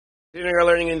We're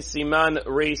learning in Siman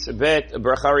Reis Bet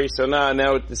Bracha Rishona,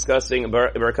 now discussing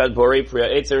Barakat Borei Priya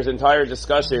Eitz. There's an entire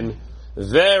discussion,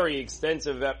 very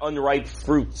extensive, about unripe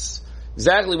fruits.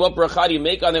 Exactly what bracha do you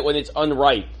make on it when it's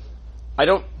unripe? I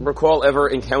don't recall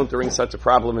ever encountering such a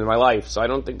problem in my life, so I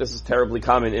don't think this is terribly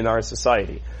common in our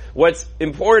society. What's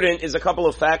important is a couple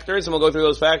of factors, and we'll go through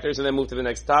those factors and then move to the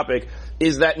next topic,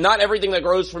 is that not everything that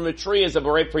grows from a tree is a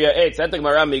Borei Priya Eitz. That the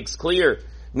Gemara makes clear.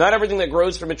 Not everything that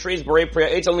grows from a tree is Borei Priya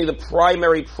Eitz, only the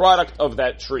primary product of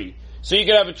that tree. So you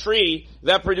could have a tree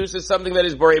that produces something that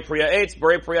is Borei Priya Eitz,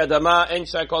 Borei Priya Dama, En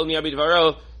Shakol Miyabid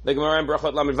Varo, the Gemara in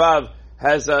Brachot Lamed Vav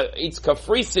has it's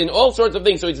kafrisin, all sorts of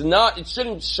things. So it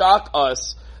shouldn't shock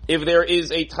us if there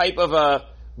is a type of a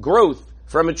growth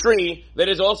from a tree that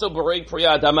is also Borei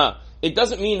Priya Dama. It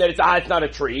doesn't mean that it's not a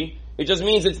tree. It just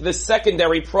means it's the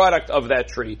secondary product of that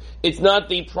tree. It's not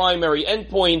the primary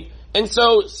endpoint. And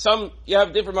so you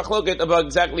have different machloket about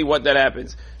exactly what that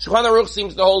happens. Shulchan Aruch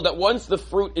seems to hold that once the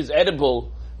fruit is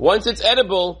edible,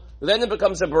 then it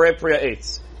becomes a Borei Priya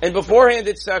Eitz. And beforehand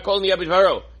it's Kol Niyabid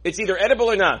Varo. It's either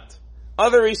edible or not.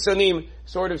 Other Rishonim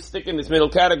sort of stick in this middle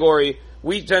category.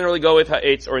 We generally go with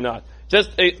ha'etz or not.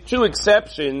 Just two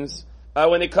exceptions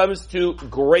when it comes to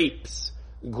grapes.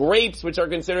 Grapes which are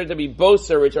considered to be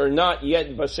boser, which are not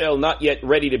yet bashel, not yet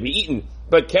ready to be eaten,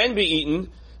 but can be eaten.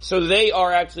 So they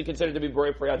are actually considered to be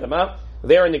Borei Priya Dama.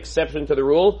 They are an exception to the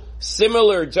rule.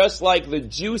 Similar, just like the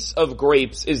juice of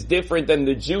grapes is different than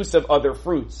the juice of other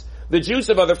fruits. The juice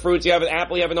of other fruits, you have an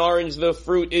apple, you have an orange, the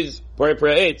fruit is Borei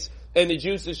Priya Eitz, and the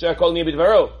juice is Shakol Niyabid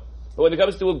Varo. But when it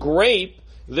comes to a grape,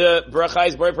 the bracha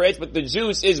is Borei Priya Eitz, but the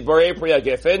juice is Borei Priya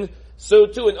Gefen. So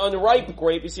too, an unripe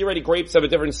grape, you see already grapes have a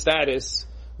different status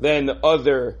than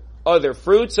other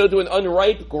fruits. So too, an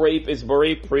unripe grape is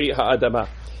Borei Priya Adama.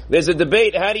 There's a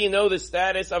debate, how do you know the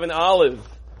status of an olive?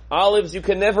 Olives you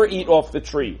can never eat off the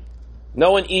tree.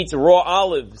 No one eats raw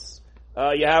olives.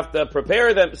 You have to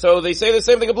prepare them. So they say the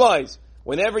same thing applies.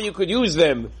 Whenever you could use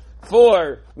them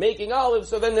for making olives,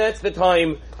 so then that's the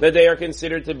time that they are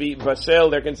considered to be bashel,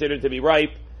 they're considered to be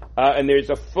ripe. And there's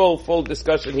a full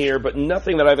discussion here, but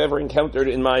nothing that I've ever encountered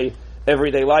in my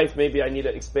everyday life. Maybe I need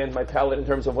to expand my palate in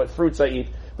terms of what fruits I eat,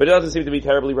 but it doesn't seem to be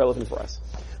terribly relevant for us.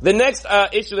 The next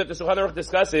issue that the Shulchan Aruch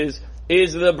discusses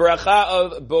is the bracha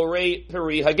of Borei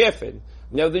Priya Gefen.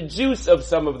 Now, the juice of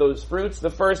some of those fruits, the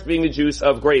first being the juice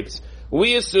of grapes.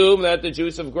 We assume that the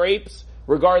juice of grapes,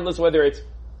 regardless whether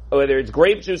it's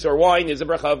grape juice or wine, is a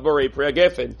bracha of Borei Priya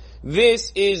Gefen.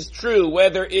 This is true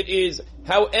whether it is,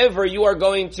 however you are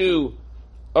going to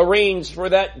arrange for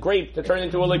that grape to turn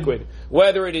into a liquid.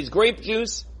 Whether it is grape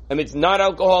juice and it's not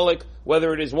alcoholic,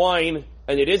 whether it is wine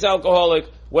and it is alcoholic,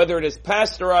 whether it is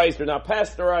pasteurized or not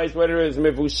pasteurized, whether it is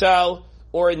mevushal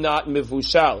or not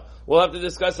mevushal. We'll have to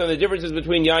discuss on the differences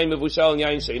between yain mevushal and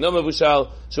yain sheino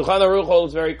mevushal. Shulchan Aruch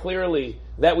holds very clearly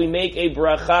that we make a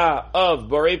bracha of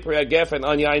Borei Priya Gefen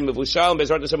on yain mevushal, and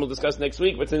Bezrat Hashem we'll discuss next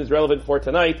week, but since it's relevant for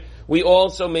tonight, we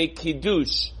also make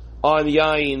kiddush on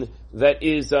yain that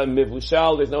is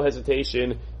mevushal. There's no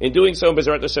hesitation in doing so.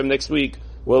 Bezrat Hashem next week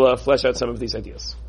we'll flesh out some of these ideas.